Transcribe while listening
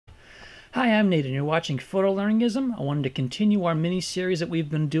Hi, I'm Nate, and you're watching Photolearningism. I wanted to continue our mini-series that we've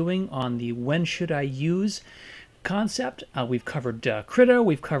been doing on the when should I use concept. We've covered Krita,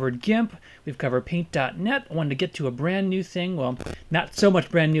 we've covered GIMP, we've covered Paint.net. I wanted to get to a brand new thing. Well, not so much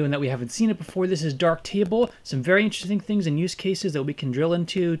brand new in that we haven't seen it before. This is DarkTable. Some very interesting things and use cases that we can drill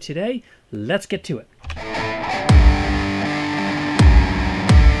into today. Let's get to it.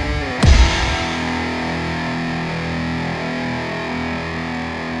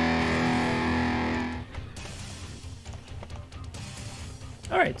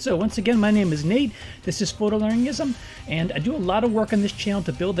 Alright, so once again, my name is Nate, this is Photolearningism, and I do a lot of work on this channel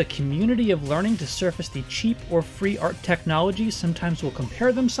to build a community of learning to surface the cheap or free art technologies. Sometimes we'll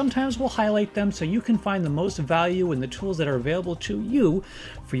compare them, sometimes we'll highlight them, so you can find the most value in the tools that are available to you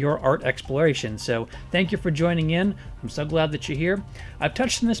for your art exploration. So thank you for joining in. I'm so glad that you're here. I've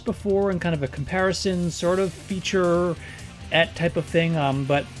touched on this before in kind of a comparison sort of feature-et type of thing,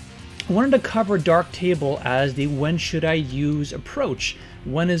 but I wanted to cover DarkTable as the when should I use approach.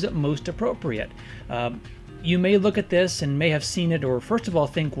 When is it most appropriate? You may look at this and may have seen it, or first of all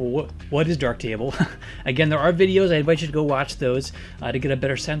think, well, what is DarkTable? Again, there are videos. I invite you to go watch those to get a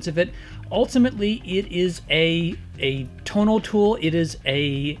better sense of it. Ultimately, it is a tonal tool. It is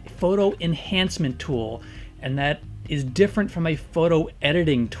a photo enhancement tool, and that is different from a photo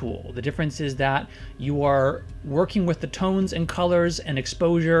editing tool. The difference is that you are working with the tones and colors and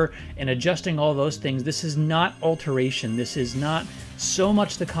exposure and adjusting all those things. This is not alteration. This is not so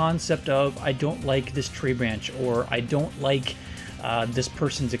much the concept of I don't like this tree branch, or I don't like this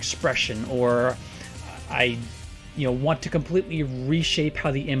person's expression, or I want to completely reshape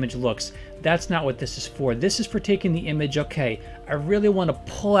how the image looks. That's not what this is for. This is for taking the image, okay, I really want to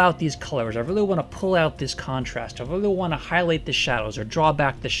pull out these colors. I really want to pull out this contrast. I really want to highlight the shadows or draw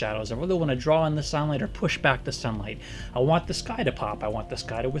back the shadows. I really want to draw in the sunlight or push back the sunlight. I want the sky to pop. I want the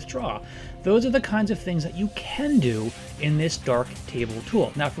sky to withdraw. Those are the kinds of things that you can do in this DarkTable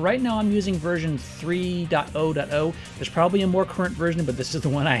tool. Now, for right now, I'm using version 3.0.0. There's probably a more current version, but this is the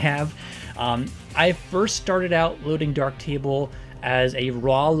one I have. I first started out loading DarkTable as a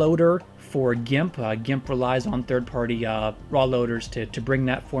raw loader for GIMP. GIMP relies on third-party raw loaders to bring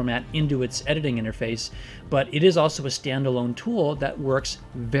that format into its editing interface, but it is also a standalone tool that works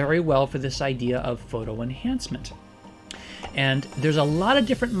very well for this idea of photo enhancement. And there's a lot of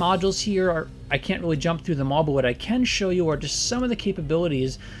different modules here. I can't really jump through them all, but what I can show you are just some of the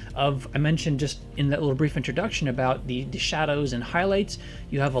capabilities of, I mentioned just in that little brief introduction about the shadows and highlights.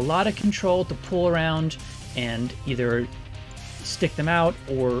 You have a lot of control to pull around and either stick them out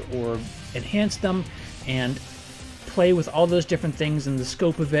or enhance them and play with all those different things and the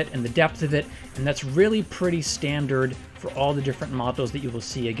scope of it and the depth of it, and that's really pretty standard for all the different modules that you will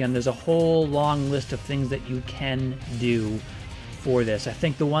see. Again, there's a whole long list of things that you can do for this. I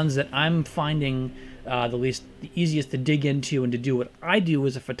think the ones that I'm finding the easiest to dig into and to do what I do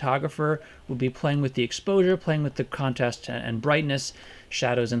as a photographer would be playing with the exposure, playing with the contrast and brightness,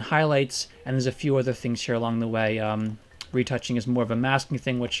 shadows and highlights, and there's a few other things here along the way. Retouching is more of a masking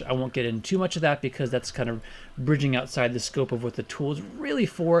thing, which I won't get into too much of that because that's kind of bridging outside the scope of what the tool is really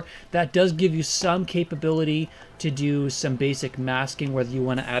for. That does give you some capability to do some basic masking, whether you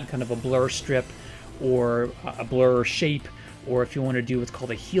want to add kind of a blur strip or a blur shape, or if you want to do what's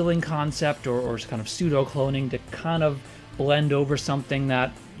called a healing concept or kind of pseudo cloning to kind of blend over something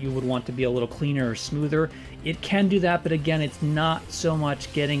that you would want to be a little cleaner or smoother. It can do that, but again, it's not so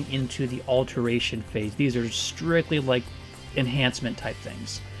much getting into the alteration phase. These are strictly like enhancement type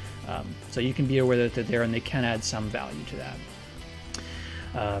things. So you can be aware that they're there and they can add some value to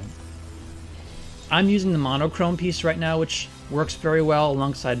that. I'm using the monochrome piece right now, which works very well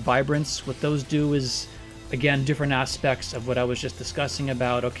alongside vibrance. What those do is, again, different aspects of what I was just discussing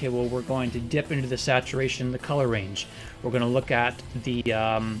about, okay, well, we're going to dip into the saturation, the color range. We're going to look at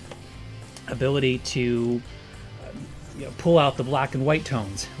the ability to pull out the black and white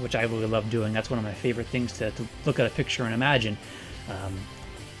tones, which I really love doing. That's one of my favorite things to look at a picture and imagine.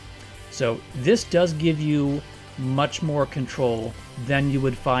 So this does give you much more control than you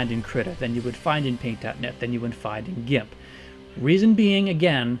would find in Krita, than you would find in Paint.net, than you would find in GIMP. Reason being,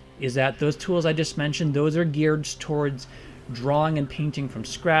 again, is that those tools I just mentioned, those are geared towards drawing and painting from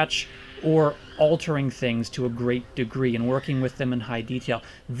scratch or altering things to a great degree and working with them in high detail.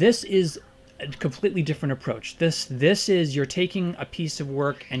 This is a completely different approach. This is you're taking a piece of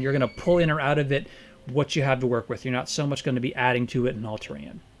work and you're going to pull in or out of it what you have to work with. You're not so much going to be adding to it and altering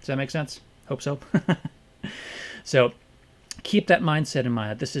it. Does that make sense? Hope so. So keep that mindset in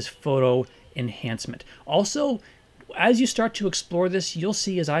mind. This is photo enhancement. Also, as you start to explore this, you'll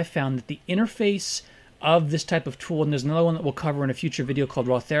see, as I found, that the interface of this type of tool, and there's another one that we'll cover in a future video called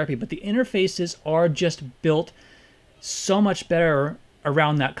Raw Therapy, but the interfaces are just built so much better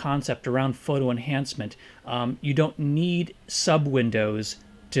around that concept, around photo enhancement. You don't need sub-windows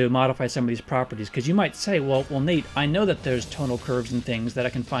to modify some of these properties, because you might say, well, Nate, I know that there's tonal curves and things that I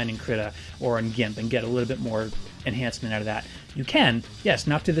can find in Krita or in GIMP and get a little bit more enhancement out of that. You can, yes,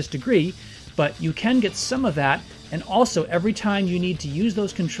 not to this degree, but you can get some of that. And also, every time you need to use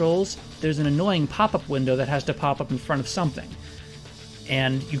those controls, there's an annoying pop-up window that has to pop up in front of something.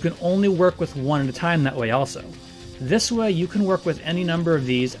 And you can only work with one at a time that way also. This way, you can work with any number of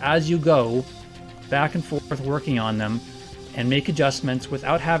these as you go, back and forth working on them, and make adjustments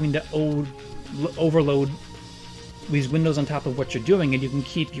without having to overload these windows on top of what you're doing, and you can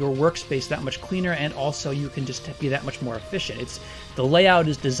keep your workspace that much cleaner, and also you can just be that much more efficient. The layout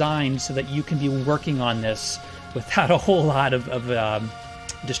is designed so that you can be working on this without a whole lot of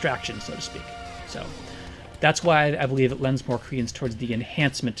distractions, so to speak. So that's why I believe it lends more credence towards the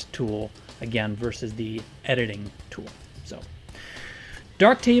enhancement tool, again, versus the editing tool. So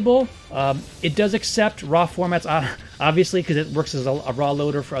DarkTable, it does accept raw formats, obviously, because it works as a raw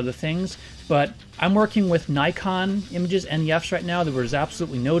loader for other things, but I'm working with Nikon images, NEFs right now. There was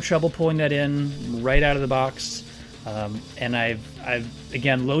absolutely no trouble pulling that in right out of the box. And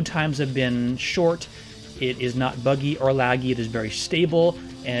again, load times have been short. It is not buggy or laggy. It is very stable,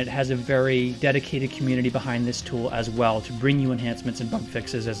 and it has a very dedicated community behind this tool as well to bring you enhancements and bug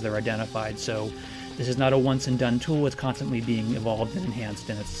fixes as they're identified. So this is not a once and done tool. It's constantly being evolved and enhanced,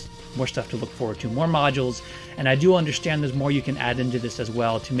 and it's more stuff to look forward to, more modules. And I do understand there's more you can add into this as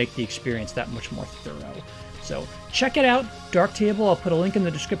well to make the experience that much more thorough. So check it out, DarkTable. I'll put a link in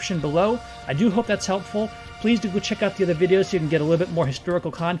the description below. I do hope that's helpful. Please do go check out the other videos so you can get a little bit more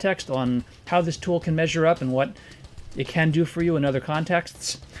historical context on how this tool can measure up and what it can do for you in other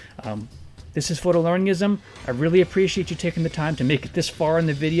contexts. This is Photolearningism. I really appreciate you taking the time to make it this far in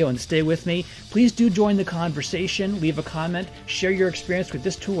the video and stay with me. Please do join the conversation, leave a comment, share your experience with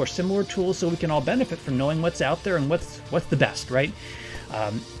this tool or similar tools so we can all benefit from knowing what's out there and what's the best, right?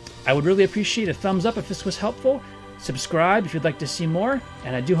 I would really appreciate a thumbs up if this was helpful. Subscribe if you'd like to see more,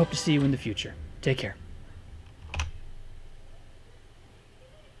 and I do hope to see you in the future. Take care.